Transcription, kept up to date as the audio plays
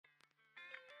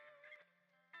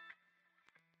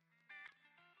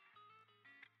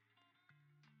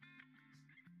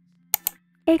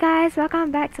Hey guys,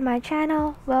 welcome back to my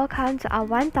channel. Welcome to our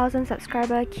 1000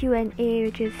 subscriber Q&A,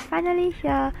 which is finally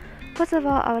here. First of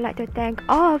all, I would like to thank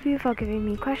all of you for giving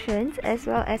me questions as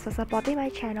well as for supporting my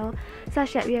channel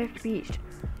such that we have reached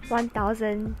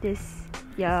 1000 this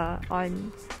year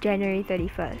on January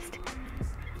 31st.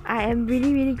 I am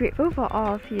really grateful for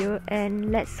all of you,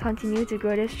 and let's continue to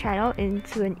grow this channel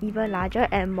into an even larger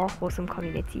and more wholesome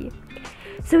community.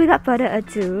 So without further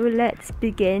ado, let's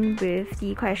begin with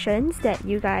the questions that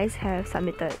you guys have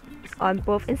submitted on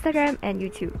both Instagram and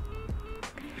YouTube.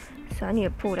 So I need to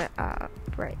pull that up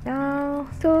right now.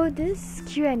 So this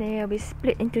Q&A will be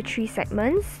split into 3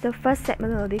 segments. The first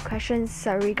segment will be questions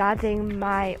regarding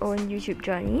my own YouTube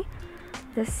journey.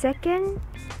 The second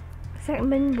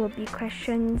segment will be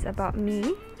questions about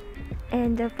me.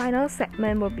 And the final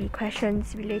segment will be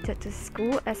questions related to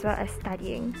school as well as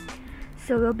studying.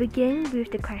 So we'll begin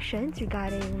with the questions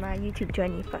regarding my YouTube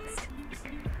journey first.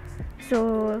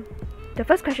 So the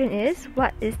first question is,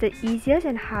 what is the easiest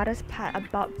and hardest part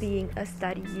about being a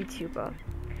study YouTuber?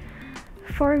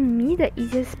 For me, the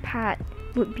easiest part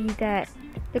would be that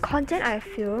the content I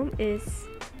film is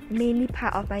mainly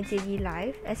part of my daily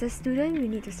life. As a student, we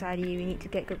need to study, we need to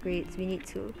get good grades, we need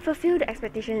to fulfill the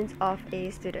expectations of a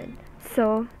student.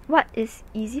 So what is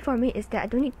easy for me is that I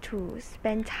don't need to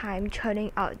spend time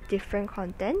churning out different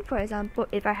content. For example,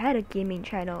 if I had a gaming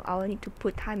channel, I will need to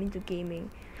put time into gaming.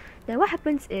 Then what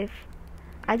happens if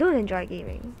I don't enjoy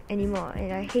gaming anymore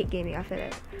and I hate gaming after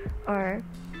that? Or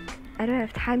I don't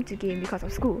have time to game because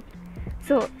of school.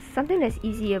 So something that's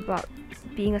easy about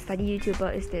being a study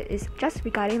YouTuber is that it's just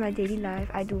regarding my daily life.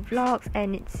 I do vlogs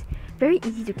and it's very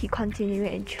easy to keep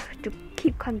continuing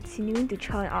to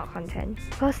churn out content.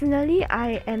 Personally,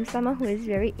 I am someone who is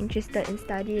very interested in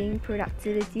studying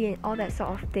productivity and all that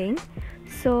sort of thing.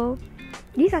 So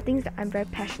these are things that I'm very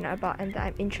passionate about and that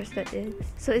I'm interested in.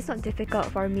 So it's not difficult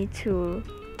for me to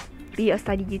be a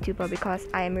study YouTuber because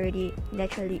I am already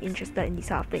naturally interested in these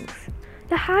sort of things.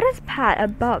 The hardest part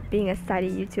about being a study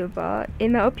YouTuber,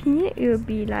 in my opinion, it will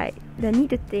be like the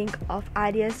need to think of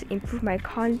ideas to improve my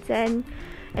content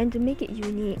and to make it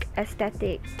unique,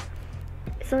 aesthetic,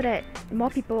 so that more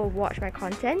people will watch my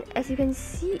content. As you can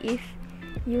see, if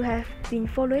you have been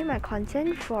following my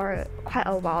content for quite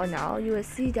a while now, you will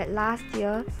see that last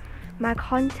year my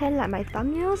content, like my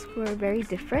thumbnails, were very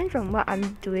different from what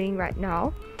I'm doing right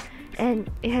now,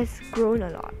 and it has grown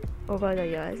a lot over the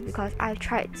years because I've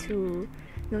tried to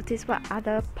notice what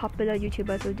other popular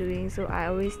YouTubers were doing. So I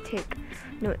always take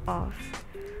note of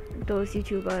those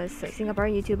YouTubers, like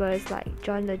Singaporean YouTubers like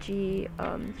John Legee,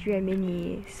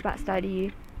 3Mini, Smart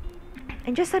Study,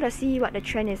 and just sort of see what the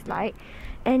trend is like.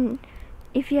 And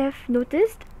if you have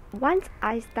noticed, once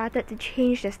I started to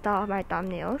change the style of my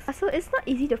thumbnails, so it's not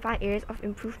easy to find areas of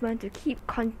improvement to keep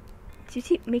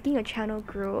making a channel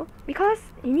grow, because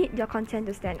you need your content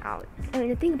to stand out. And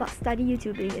the thing about study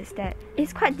YouTubing is that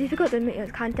it's quite difficult to make your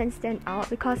content stand out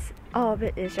because all of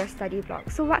it is just study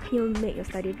vlogs. So what can you make your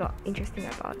study vlog interesting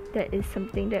about? That is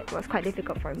something that was quite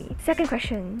difficult for me. Second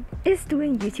question, is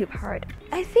doing YouTube hard?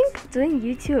 I think doing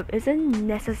YouTube isn't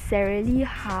necessarily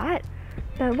hard,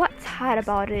 but what's hard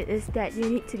about it is that you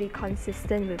need to be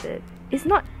consistent with it. It's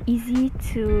not easy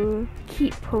to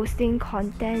keep posting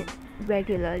content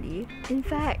regularly. In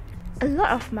fact, a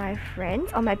lot of my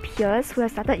friends or my peers who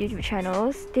have started YouTube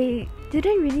channels, they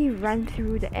didn't really run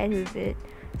through the end with it.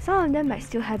 Some of them might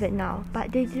still have it now,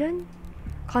 but they didn't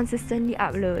consistently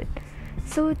upload.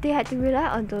 So they had to rely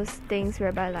on those things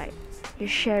whereby like you're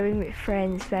sharing with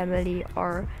friends, family,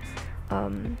 or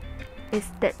it's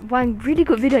that one really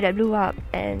good video that blew up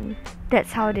and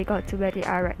that's how they got to where they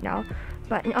are right now.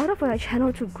 But in order for your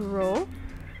channel to grow,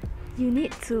 you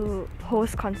need to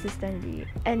post consistently,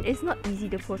 and it's not easy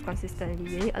to post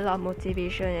consistently. You need a lot of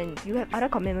motivation, and you have other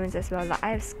commitments as well. Like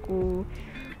I have school,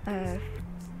 I have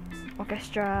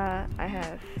orchestra, I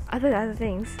have other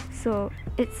things. So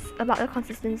it's about the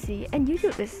consistency, and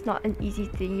YouTube is not an easy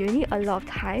thing. You need a lot of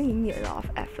time, you need a lot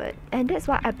of effort, and that's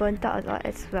why I burnt out a lot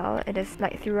as well. And it's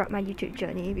like throughout my YouTube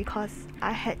journey, because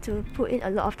I had to put in a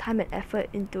lot of time and effort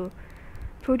into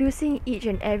producing each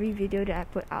and every video that I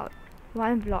put out.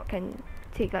 One vlog can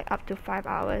take like up to 5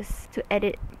 hours to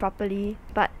edit properly,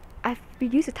 but I've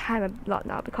reduced the time a lot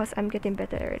now because I'm getting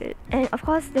better at it. And of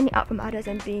course, standing out from others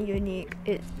and being unique,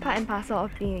 it's part and parcel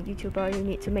of being a YouTuber. You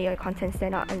need to make your content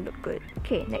stand out and look good.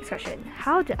 Okay, next question.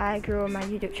 How did I grow my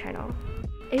YouTube channel?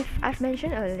 If I've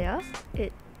mentioned earlier,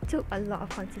 it took a lot of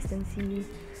consistency,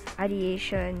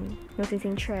 ideation,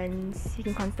 noticing trends,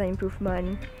 seeking constant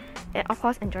improvement, and of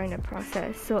course enjoying the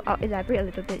process. So I'll elaborate a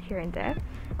little bit here and there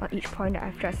on each point that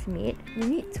I've just made. You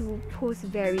need to post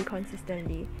very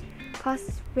consistently.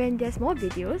 because when there's more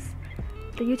videos,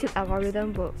 the YouTube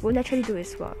algorithm will naturally do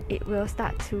its work. It will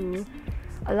start to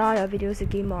allow your videos to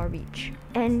gain more reach.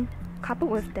 And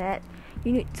coupled with that,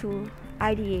 you need to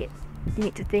ideate. You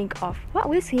need to think of what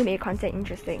ways can you make content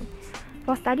interesting.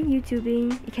 For study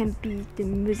YouTubing, it can be the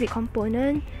music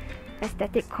component,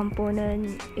 aesthetic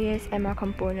component, ASMR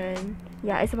component.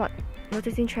 Yeah, it's about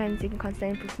noticing trends in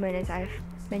constant improvement, as I've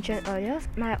mentioned earlier.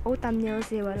 My old thumbnails,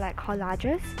 they were like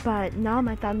collages, but now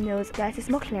my thumbnails, there's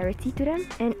more clarity to them.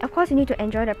 And of course, you need to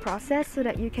enjoy the process so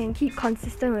that you can keep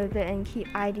consistent with it and keep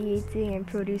ideating and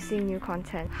producing new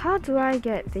content. How do I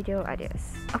get video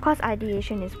ideas? Of course,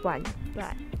 ideation is one,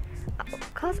 but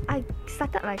because I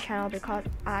started my channel because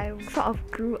I sort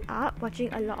of grew up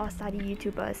watching a lot of study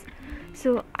YouTubers,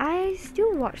 so I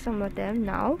still watch some of them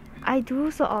now. I do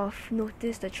sort of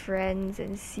notice the trends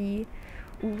and see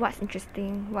what's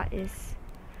interesting, what is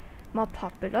more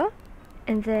popular,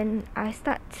 and then I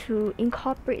start to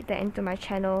incorporate that into my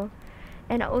channel.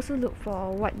 And I also look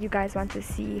for what you guys want to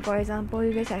see. For example,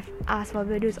 you guys have asked for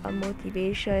videos on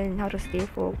motivation, how to stay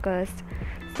focused,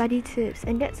 study tips,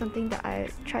 and that's something that I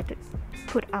tried to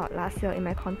put out last year in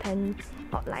my content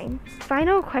outline.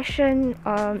 Final question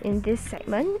in this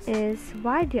segment is,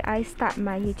 why did I start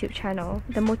my YouTube channel?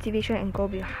 The motivation and goal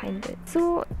behind it.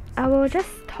 So I will just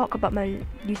talk about my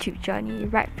YouTube journey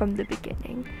right from the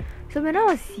beginning. So when I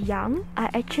was young, I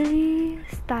actually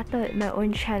started my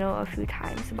own channel a few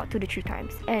times, about 2 to 3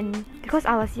 times. And because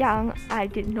I was young, I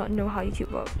did not know how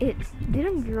YouTube worked. It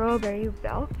didn't grow very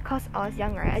well because I was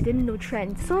young, right? I didn't know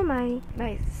trends. So my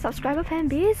subscriber fan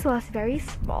base was very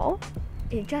small.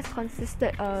 It just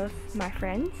consisted of my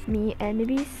friends, me, and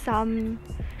maybe some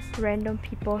random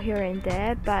people here and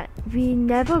there, but we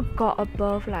never got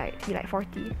above like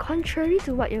 40. Contrary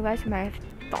to what you guys might have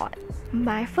thought.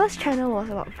 My first channel was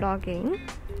about vlogging.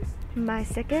 My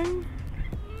second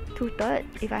to third,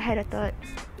 if I had a third,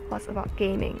 was about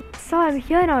gaming. So I'm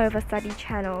here now with a study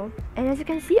channel, and as you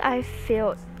can see, I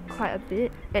failed quite a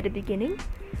bit at the beginning,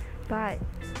 but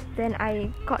then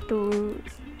I got to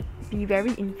be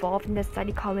very involved in the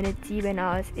study community when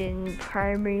I was in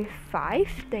primary 5,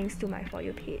 thanks to my For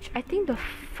You page. I think the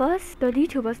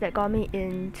YouTubers that got me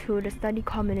into the study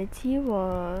community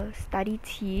were Study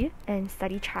Tea and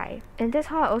Study Chai, and that's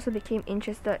how I also became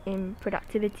interested in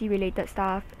productivity related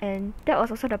stuff, and that was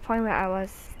also the point where I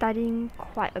was studying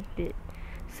quite a bit.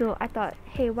 So I thought,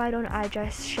 hey, why don't I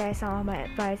just share some of my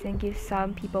advice and give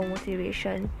some people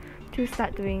motivation to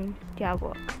start doing their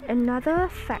work. Another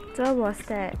factor was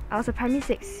that I was a primary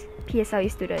 6 PSLE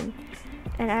student,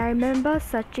 and I remember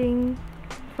searching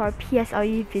for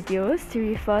PSLE videos to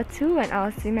refer to when I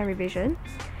was doing my revision,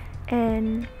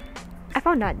 and I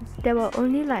found none. There were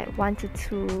only like 1 to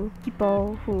 2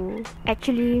 people who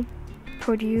actually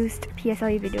produced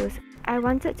PSLE videos. I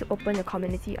wanted to open the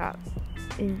community up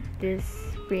in this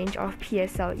range of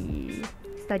PSLE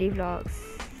study vlogs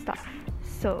stuff.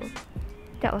 So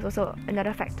that was also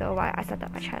another factor why I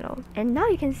started my channel. And now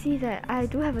you can see that I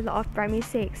do have a lot of primary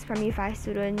 6, primary 5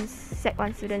 students, Sec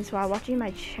 1 students who are watching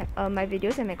my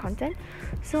videos and my content.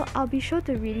 So I'll be sure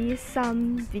to release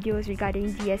some videos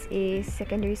regarding DSA,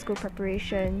 secondary school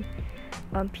preparation,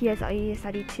 PSLE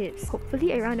study tips,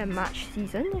 hopefully around the March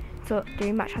season. So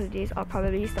during March holidays, I'll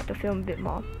probably start to film a bit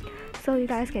more. So you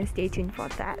guys can stay tuned for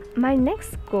that. My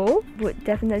next goal would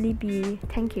definitely be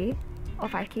 10k or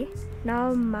 5k.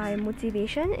 Now my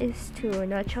motivation is to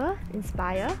nurture,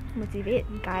 inspire, motivate,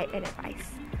 guide and advise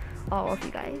all of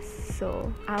you guys.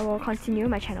 So I will continue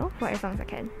my channel for as long as I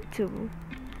can to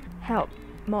help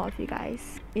more of you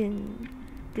guys in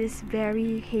this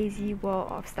very hazy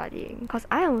world of studying, because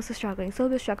I am also struggling, so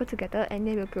we'll struggle together and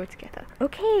then we'll grow together.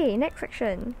 Okay, next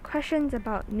section, questions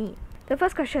about me. The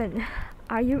first question,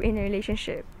 are you in a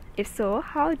relationship? If so,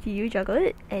 how do you juggle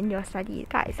it and your studies?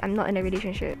 Guys, I'm not in a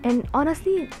relationship. And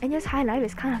honestly, NUS High Life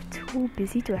is kind of too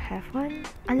busy to have one.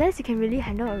 Unless you can really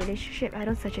handle a relationship, I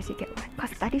don't suggest you get one,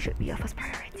 because study should be your first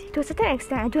priority. To a certain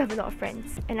extent, I do have a lot of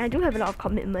friends, and I do have a lot of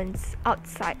commitments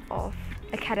outside of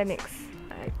academics,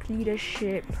 like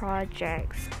leadership,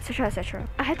 projects, etc, etc.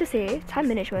 I have to say, time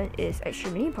management is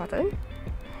extremely important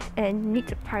and need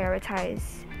to prioritize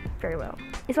very well.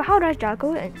 So how do I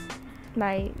juggle and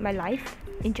my life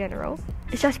in general?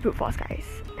 It's just brute force, guys.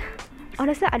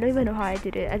 Honestly, I don't even know how I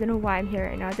did it. I don't know why I'm here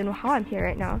right now. I don't know how I'm here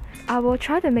right now. I will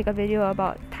try to make a video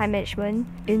about time management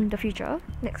in the future.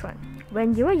 Next one.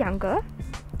 When you were younger,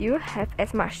 do you have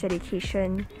as much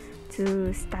dedication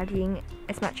to studying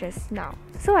as much as now?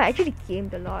 So I actually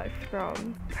gamed a lot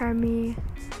from primary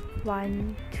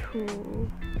 1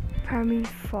 to primary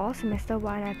 4, semester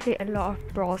 1. I played a lot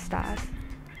of Brawl Stars,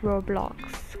 Roblox,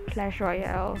 Clash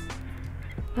Royale,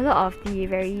 a lot of the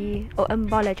very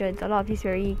Mobile Legends, a lot of these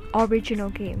very original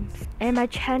games. And my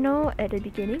channel at the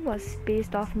beginning was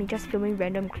based off me just filming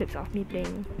random clips of me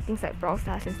playing things like Brawl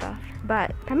Stars and stuff.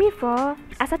 But primary 4,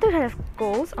 I started to have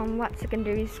goals on what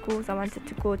secondary schools I wanted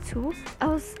to go to. I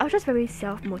was just very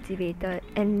self-motivated,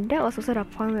 and that was also the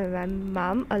point where my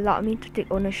mum allowed me to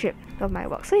take ownership of my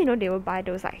work. So you know, they would buy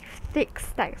those like thick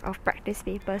stacks of practice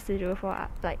papers to do for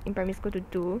like in primary school to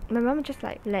do. My mum just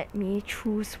like let me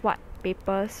choose what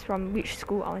papers from which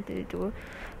school I wanted to do.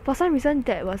 For some reason,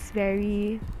 that was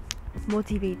very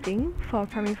motivating for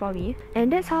primary 4 me,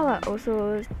 and that's how I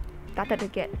also started to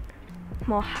get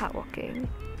more hardworking,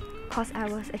 because I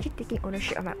was actually taking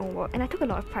ownership of my own work, and I took a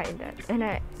lot of pride in that, and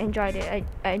I enjoyed it.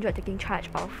 I enjoyed taking charge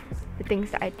of the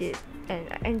things that I did, and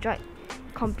I enjoyed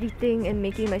completing and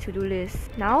making my to-do list.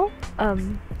 Now,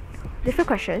 different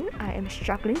question. I am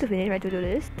struggling to finish my to-do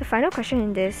list. The final question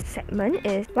in this segment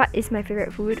is, what is my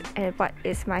favorite food and what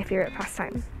is my favorite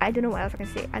pastime? I don't know what else I can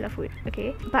say. I love food,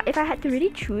 okay? But if I had to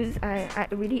really choose, I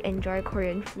really enjoy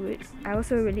Korean food. I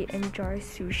also really enjoy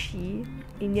sushi,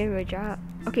 Indian rojak.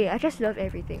 Okay, I just love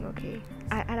everything, okay?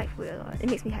 I like food a lot. It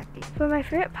makes me happy. For my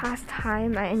favorite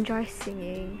pastime, I enjoy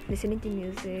singing, listening to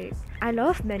music. I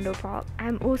love Mando pop.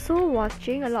 I'm also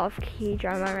watching a lot of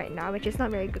K-drama right now, which is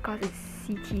not very good because it's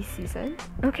CT season.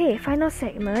 Okay, final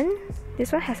segment.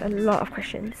 This one has a lot of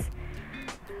questions.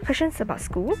 Questions about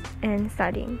school and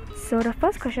studying. So the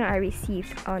first question I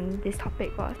received on this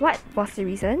topic was, what was the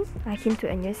reason I came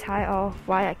to NUS High, or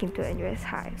why I came to NUS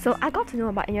High? So I got to know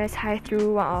about NUS High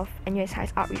through one of NUS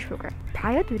High's outreach program.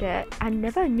 Prior to that, I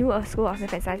never knew a school of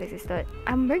math and science existed.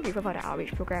 I'm very grateful for the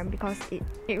outreach program because it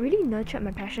really nurtured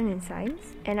my passion in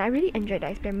science, and I really enjoyed the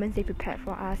experiments they prepared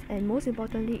for us, and most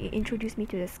importantly, it introduced me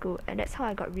to the school, and that's how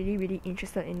I got really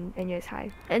interested in NUS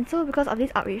High. And so because of this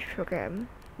outreach program,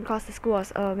 because the school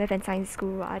was a math and science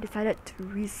school, I decided to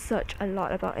research a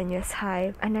lot about NUS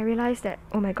High, and I realized that,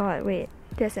 oh my god, wait,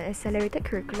 there's an accelerated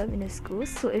curriculum in the school.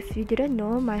 So if you didn't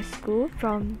know, my school,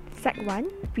 from Sec 1,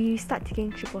 we start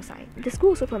taking triple sci. The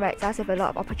school also provides us with a lot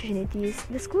of opportunities.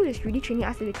 The school is really training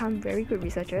us to become very good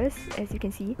researchers, as you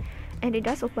can see, and it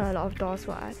does open a lot of doors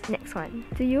for us. Next one.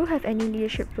 Do you have any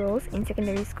leadership roles in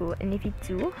secondary school? And if you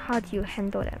do, how do you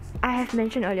handle them? I have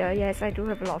mentioned earlier, yes, I do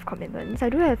have a lot of commitments. I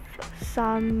do have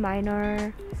some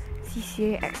minor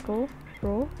CCA exco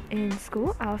role in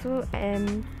school. I also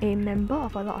am a member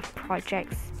of a lot of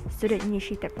projects, student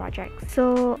initiated projects.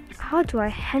 So how do I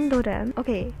handle them?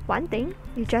 Okay, one thing,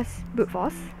 you just brute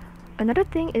force. Another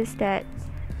thing is that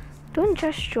don't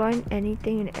just join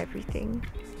anything and everything.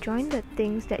 Join the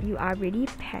things that you are really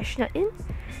passionate in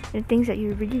and things that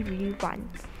you really want.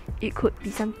 It could be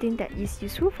something that is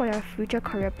useful for your future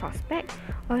career prospect,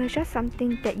 or it's just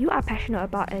something that you are passionate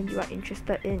about and you are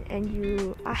interested in and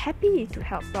you are happy to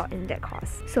help out in that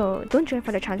cause. So don't join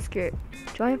for the transcript,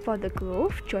 join for the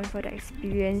growth, join for the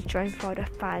experience, join for the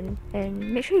fun,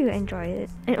 and make sure you enjoy it.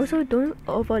 And also don't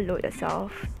overload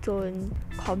yourself. Don't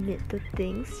commit to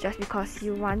things just because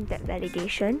you want that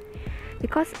validation.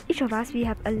 Because each of us, we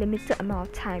have a limited amount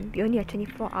of time. We only have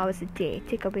 24 hours a day.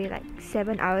 Take away like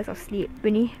 7 hours of sleep. We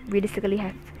only realistically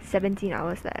have 17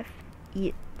 hours left.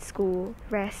 Eat, school,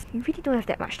 rest. You really don't have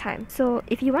that much time. So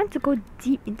if you want to go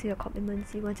deep into your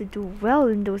commitments, you want to do well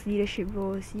in those leadership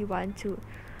roles, you want to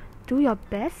do your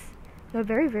best, your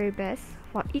very best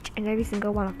for each and every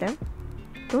single one of them,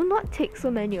 do not take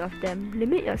so many of them.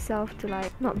 Limit yourself to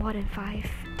like not more than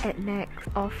 5 at max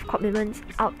of commitments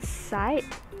outside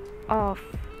of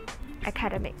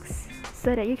academics,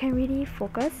 so that you can really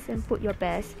focus and put your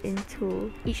best into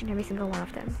each and every single one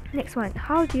of them. Next one,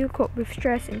 how do you cope with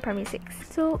stress in primary 6?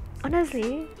 So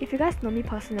honestly, if you guys know me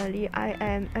personally, I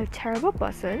am a terrible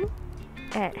person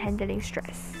at handling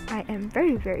stress. I am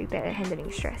very bad at handling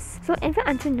stress. So even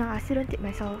until now, I still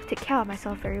don't take care of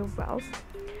myself very well,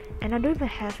 and I don't even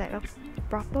have like a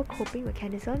proper coping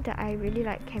mechanism that I really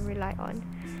like can rely on.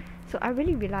 So I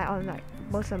really rely on like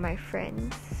most of my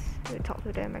friends. I talk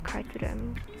to them, I cry to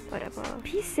them, whatever.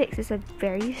 P6 is a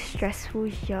very stressful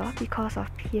year because of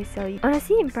PSLE.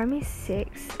 Honestly, in primary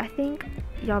 6, I think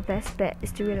your best bet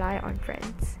is to rely on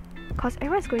friends, because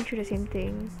everyone's going through the same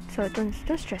thing, so don't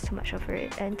stress too much over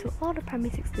it. And to all the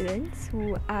primary 6 students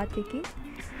who are taking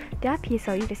their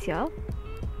PSLE this year,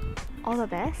 all the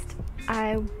best.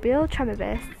 I will try my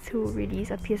best to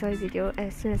release a PSLE video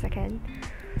as soon as I can,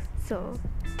 so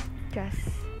just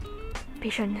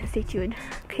patient, stay tuned.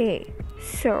 Okay,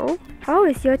 so how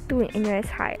is year 2 in NUS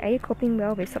High? Are you coping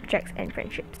well with subjects and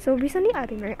friendships? So recently I've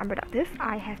been very unproductive.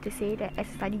 I have to say that as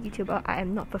a study YouTuber, I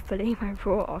am not fulfilling my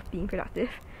role of being productive.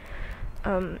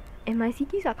 And my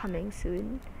CTs are coming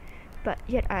soon, but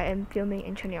yet I am filming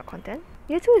and churning out content.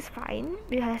 Year 2 is fine.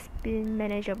 It has been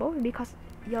manageable because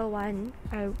year 1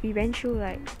 we went through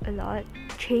like a lot.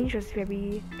 Change was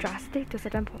very drastic to a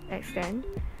certain extent.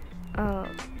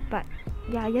 But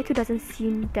yeah, year 2 doesn't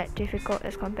seem that difficult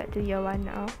as compared to year 1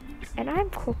 now. And I'm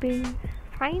coping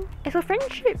fine. As for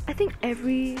friendship, I think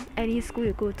any school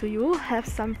you go to, you will have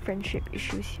some friendship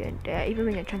issues here and there, even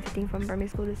when you're transiting from primary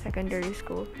school to secondary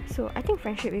school. So I think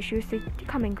friendship issues, they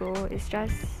come and go. It's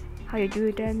just how you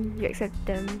do them, you accept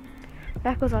them.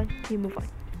 Life goes on, you move on.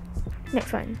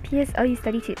 Next one, PSLE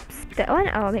study tips. That one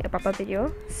I'll make a proper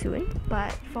video soon.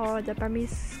 But for the primary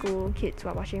school kids who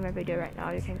are watching my video right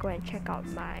now, you can go and check out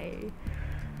my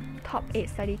top 8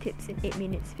 study tips in 8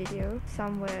 minutes video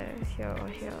somewhere here or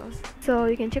here. So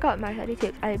you can check out my study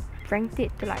tips. I ranked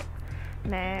it to like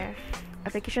math,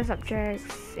 application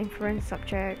subjects, inference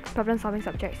subjects, problem solving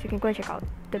subjects. You can go and check out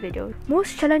the video.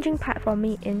 Most challenging part for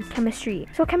me in chemistry.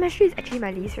 So chemistry is actually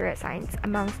my least favorite science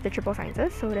amongst the triple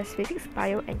sciences. So there's physics,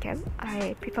 bio and chem.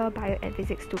 I prefer bio and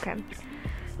physics to chem.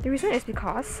 The reason is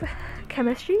because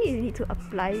chemistry, you need to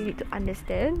apply, you need to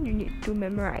understand, you need to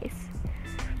memorize,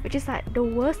 which is like the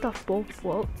worst of both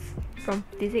worlds from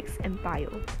physics and bio,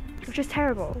 which is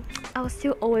terrible. I will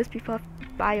still always prefer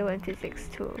bio and physics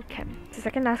to chem. The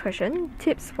second last question,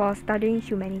 tips for studying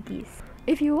humanities.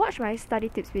 If you watch my study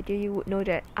tips video, you would know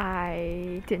that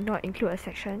I did not include a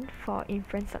section for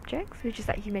inference subjects, which is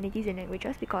like humanities and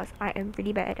languages, because I am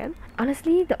really bad at them.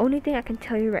 Honestly, the only thing I can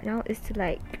tell you right now is to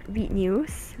like read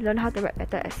news, learn how to write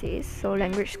better essays. So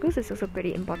language skills is also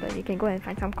pretty important. You can go and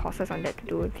find some courses on that to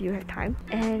do if you have time.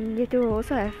 And you do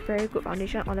also have very good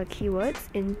foundation on the keywords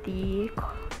in the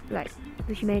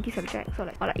humanities subjects, or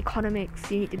like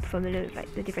economics. You need to be familiar with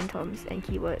like the different terms and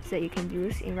keywords that you can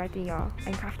use in writing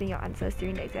and crafting your answers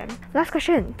during the exam. Last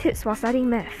question, tips for studying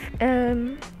math.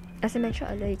 As I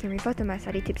mentioned earlier, you can refer to my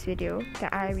study tips video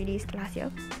that I released last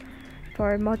year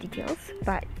for more details.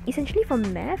 But essentially for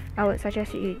math, I would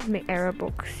suggest you make error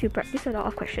books. You practice a lot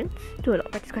of questions, do a lot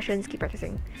of practice questions, keep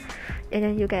practicing, and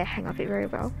then you get a hang of it very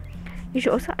well. You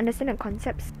should also understand the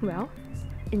concepts well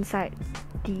inside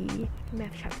the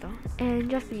math chapter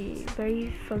and just be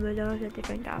very familiar with the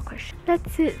different type of questions.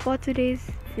 That's it for today's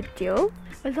video.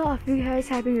 A lot of you guys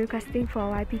have been requesting for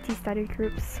YPT study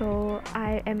groups, so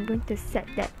I am going to set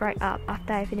that right up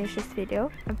after I finish this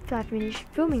video, after I finish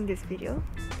filming this video.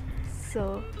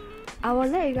 So I will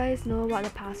let you guys know what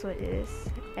the password is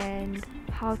and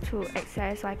how to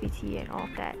access YPT and all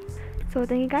of that. So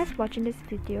thank you guys for watching this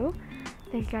video.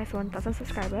 Thank you guys for 1,000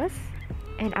 subscribers.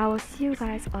 And I will see you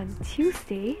guys on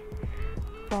Tuesday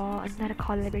for another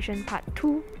collaboration part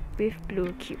 2 with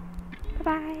Blue Cube. Bye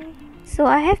bye. So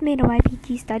I have made a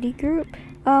YPT study group.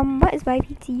 What is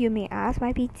YPT, you may ask?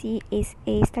 YPT is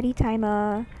a study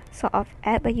timer sort of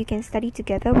app where you can study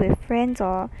together with friends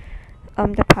or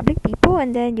the public people,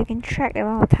 and then you can track the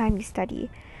amount of time you study.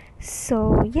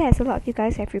 So yes, a lot of you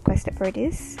guys have requested for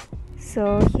this.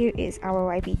 So here is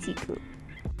our YPT group.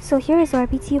 So here is the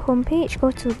YPT homepage. Go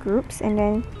to groups and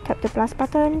then tap the plus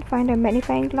button, find the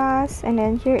magnifying glass, and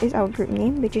then here is our group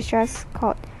name, which is just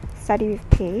called Study with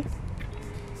Pay.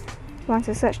 Once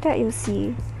you search that, you'll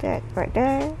see that right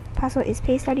there. Password is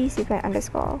Pay Studies, you can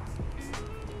underscore.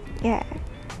 Yeah,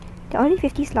 there are only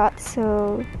 50 slots,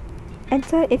 so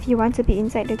enter if you want to be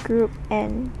inside the group.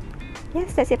 And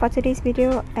yes, that's it for today's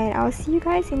video, and I'll see you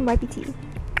guys in YPT.